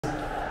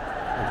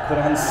put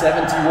on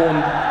 71.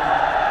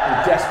 They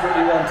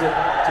desperately want it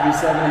to be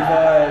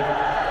 75.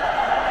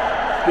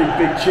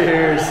 Big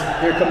cheers.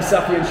 Here comes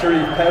Safi and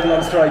Sharif, Paudel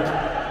on strike.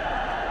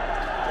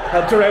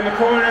 Helped around the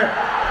corner.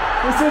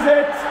 This is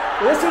it.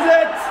 This is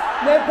it.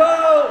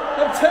 Nepal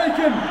have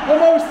taken the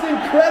most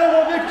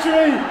incredible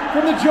victory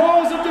from the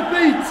jaws of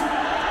defeat.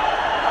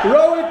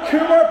 Rohit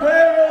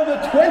Paudel, the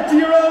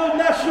 20-year-old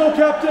national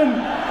captain,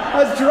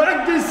 has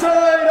dragged his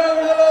side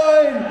over the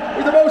line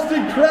with the most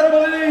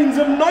incredible innings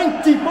of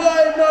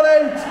 95 not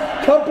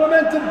out,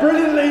 complemented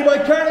brilliantly by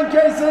Karan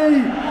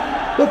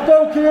the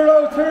folk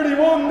hero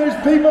 31. There's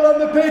people on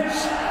the pitch,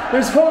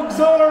 there's hugs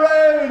all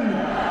around,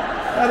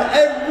 and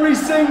every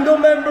single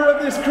member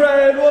of this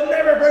crowd will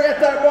never forget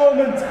that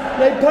moment.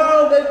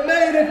 Nepal, they've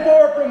made it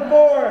 4 from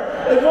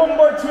 4. They've won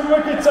by 2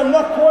 wickets. I'm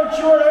not quite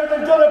sure how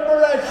they've done it,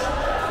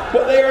 Paresh,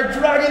 but they are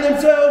dragging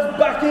themselves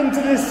back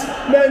into this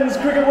Men's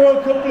Cricket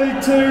World Cup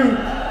League 2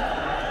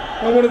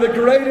 on one of the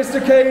greatest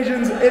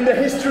occasions in the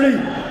history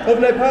of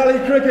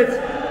Nepali cricket,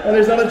 and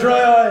there's not a dry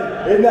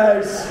eye in the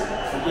house.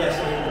 Yes,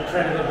 an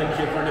incredible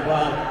victory for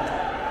Nepal.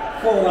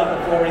 4 out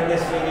of 4 in this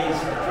series,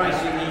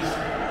 tri-series.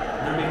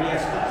 Namibia,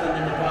 Scotland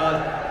and Nepal.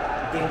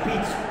 They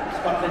beat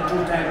Scotland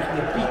 2 times,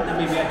 they beat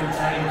Namibia 2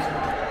 times.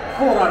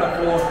 4 out of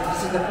 4.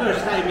 This is the first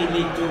time in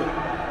League 2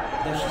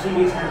 the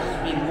series has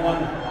been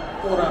won.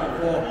 4 out of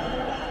 4.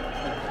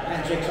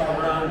 Handshakes all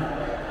around.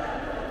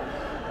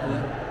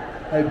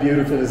 How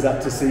beautiful is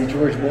that to see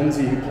George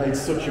Munsey, who played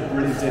such a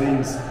brilliant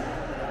innings,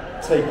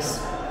 takes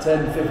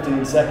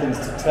 10-15 seconds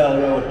to tell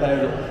Rohit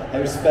Paudel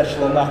how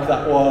special a knock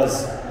that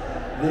was.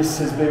 This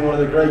has been one of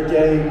the great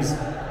games,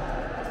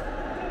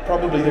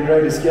 probably the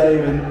greatest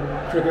game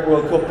in Cricket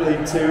World Cup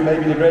League 2,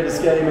 maybe the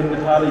greatest game in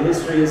Nepali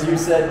history, as you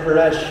said,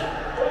 Paresh.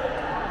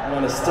 And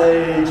on a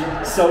stage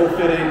so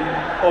fitting,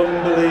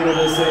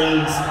 unbelievable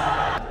scenes.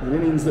 An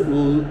innings that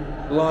will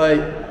lie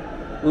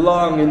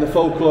long in the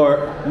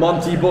folklore.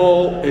 Monty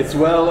Bull, it's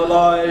well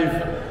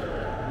alive.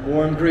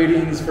 Warm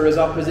greetings for his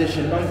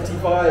opposition.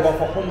 95 off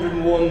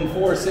 101,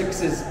 4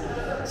 sixes,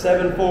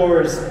 7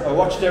 fours. I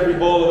watched every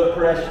ball of it,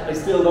 Paresh. I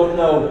still don't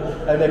know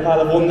how Nepal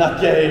have won that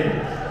game.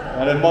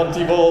 And then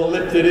Monty Bull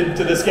lifted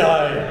into the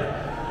sky.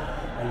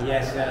 And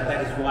yes,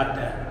 that is what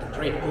the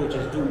great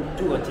coaches do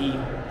to a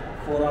team.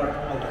 4 out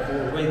of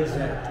 4 wins.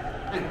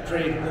 And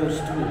credit goes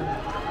to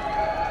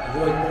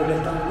Rohit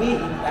Paudel, the way he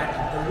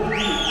batted, the way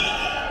he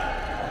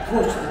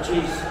approached the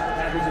chase.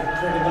 That was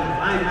incredible.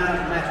 My man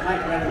of the match, my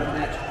man of the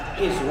match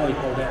is Rohit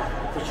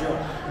Paudel, for sure.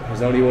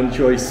 There's only one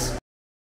choice.